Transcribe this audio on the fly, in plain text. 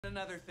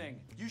Another thing,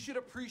 you should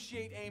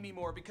appreciate Amy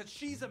more because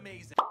she's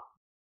amazing.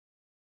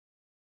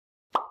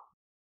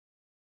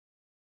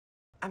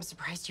 I'm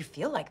surprised you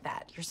feel like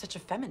that. You're such a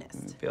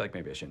feminist. I feel like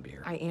maybe I shouldn't be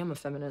here. I am a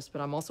feminist,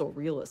 but I'm also a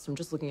realist. I'm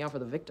just looking out for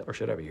the victim. Or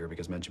should I be here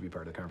because men should be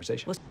part of the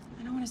conversation?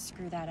 I don't want to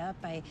screw that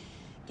up by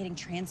getting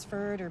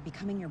transferred or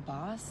becoming your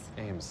boss.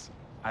 Ames,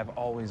 I've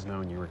always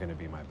known you were going to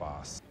be my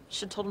boss. You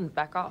should have told him to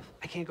back off.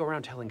 I can't go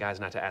around telling guys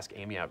not to ask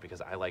Amy out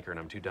because I like her and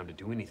I'm too dumb to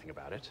do anything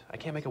about it. I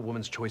can't make a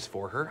woman's choice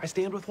for her. I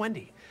stand with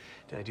Wendy.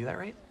 Did I do that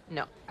right?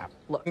 No.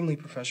 Look. Extremely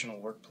professional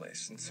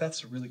workplace, and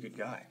Seth's a really good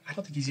guy. I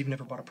don't think he's even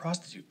ever bought a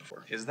prostitute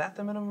before. Is that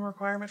the minimum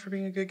requirement for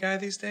being a good guy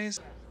these days?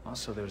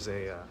 Also, there's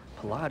a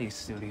Pilates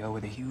studio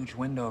with a huge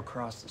window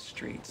across the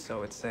street,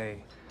 so it's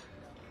a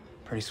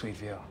pretty sweet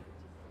view.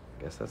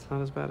 Guess that's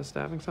not as bad as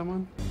stabbing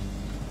someone.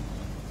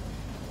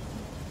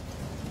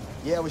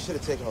 Yeah, we should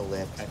have taken a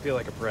lift. I feel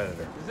like a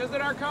predator. This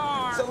isn't our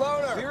car. It's a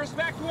loner. We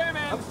respect women.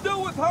 I'm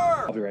still with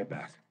her! I'll be right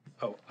back.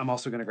 Oh, I'm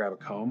also gonna grab a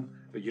comb,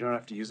 but you don't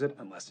have to use it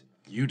unless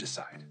you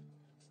decide.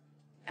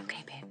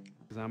 Okay, babe.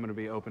 Because I'm gonna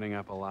be opening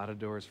up a lot of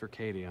doors for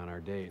Katie on our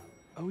date.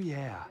 Oh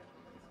yeah,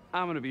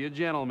 I'm gonna be a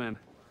gentleman.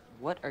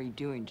 What are you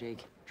doing,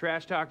 Jake?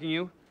 Trash talking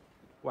you,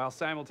 while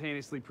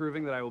simultaneously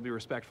proving that I will be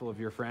respectful of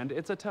your friend.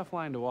 It's a tough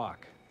line to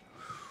walk.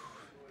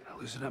 I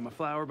loosen up my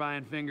flower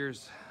buying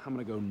fingers. I'm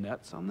gonna go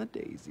nuts on the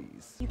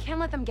daisies. You can't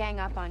let them gang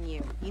up on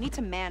you. You need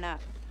to man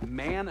up.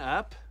 Man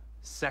up?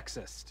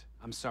 Sexist.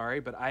 I'm sorry,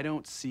 but I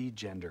don't see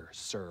gender,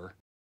 sir.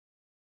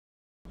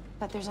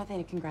 But there's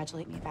nothing to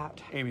congratulate me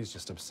about. Amy's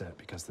just upset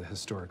because the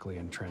historically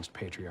entrenched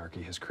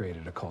patriarchy has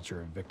created a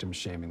culture of victim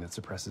shaming that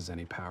suppresses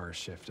any power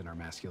shift in our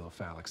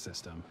masculophallic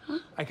system. Huh?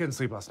 I couldn't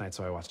sleep last night,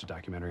 so I watched a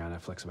documentary on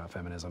Netflix about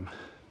feminism.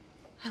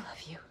 I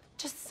love you.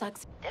 Just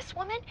sucks. This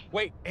woman?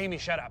 Wait, Amy,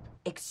 shut up.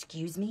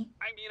 Excuse me?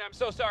 I mean, I'm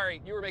so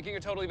sorry. You were making a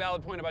totally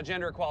valid point about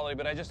gender equality,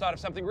 but I just thought of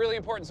something really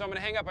important, so I'm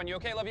gonna hang up on you.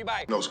 Okay, love you,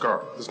 bye. No,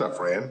 Scar, that's not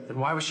Fran. Then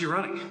why was she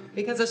running?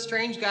 Because a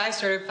strange guy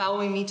started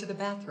following me to the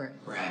bathroom.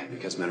 Right,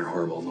 because men are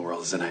horrible and the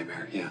world is a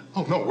nightmare, yeah.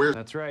 Oh, no, where?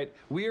 That's right.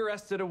 We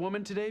arrested a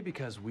woman today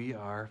because we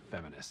are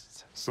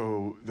feminists.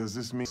 So, does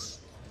this mean...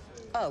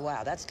 Oh,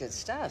 wow, that's good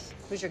stuff.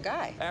 Who's your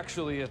guy?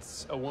 Actually,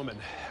 it's a woman.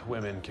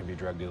 Women can be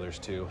drug dealers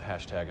too.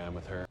 Hashtag I'm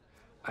with her.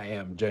 I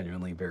am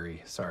genuinely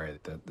very sorry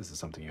that this is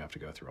something you have to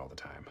go through all the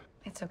time.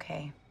 It's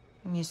okay.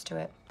 I'm used to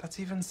it. That's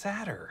even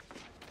sadder.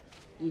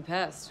 You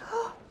passed.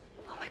 Oh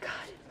my God.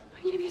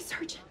 I'm gonna be a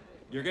sergeant.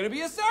 You're gonna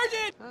be a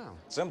sergeant! Oh.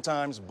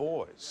 Sometimes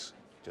boys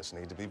just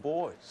need to be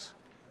boys.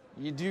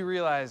 You do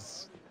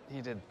realize he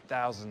did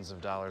thousands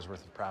of dollars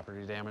worth of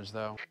property damage,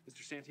 though?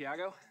 Mr.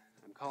 Santiago,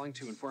 I'm calling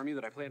to inform you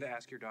that I plan to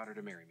ask your daughter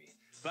to marry me.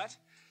 But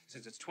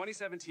since it's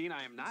 2017,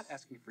 I am not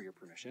asking for your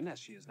permission, as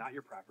she is not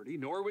your property,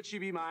 nor would she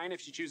be mine if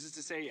she chooses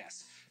to say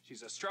yes.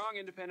 She's a strong,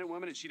 independent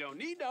woman, and she don't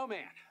need no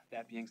man.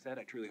 That being said,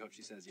 I truly hope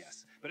she says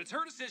yes. But it's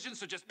her decision,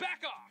 so just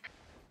back off!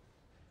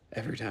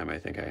 Every time I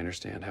think I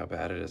understand how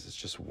bad it is, it's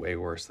just way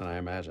worse than I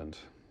imagined.